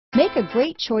Make a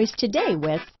great choice today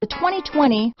with the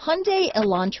 2020 Hyundai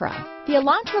Elantra. The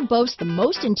Elantra boasts the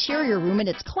most interior room in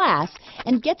its class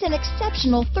and gets an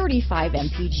exceptional 35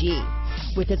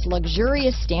 mpg. With its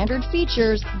luxurious standard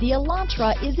features, the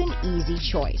Elantra is an easy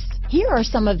choice. Here are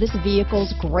some of this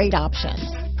vehicle's great options: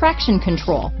 traction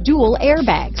control, dual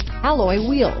airbags, alloy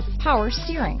wheels, power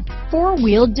steering,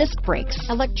 four-wheel disc brakes,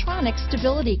 electronic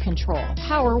stability control,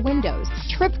 power windows,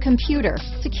 trip computer,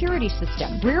 security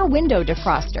system, rear window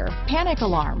defroster, panic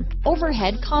alarm,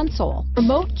 overhead console,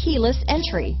 remote keyless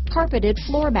entry, carpeted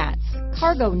floor mats,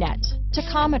 cargo net,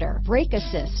 tachometer, brake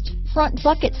assist, front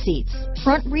bucket seats,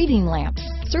 front reading lamps.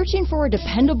 Searching for a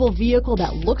dependable vehicle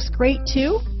that looks great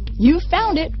too? You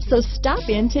found it, so stop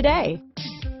in today.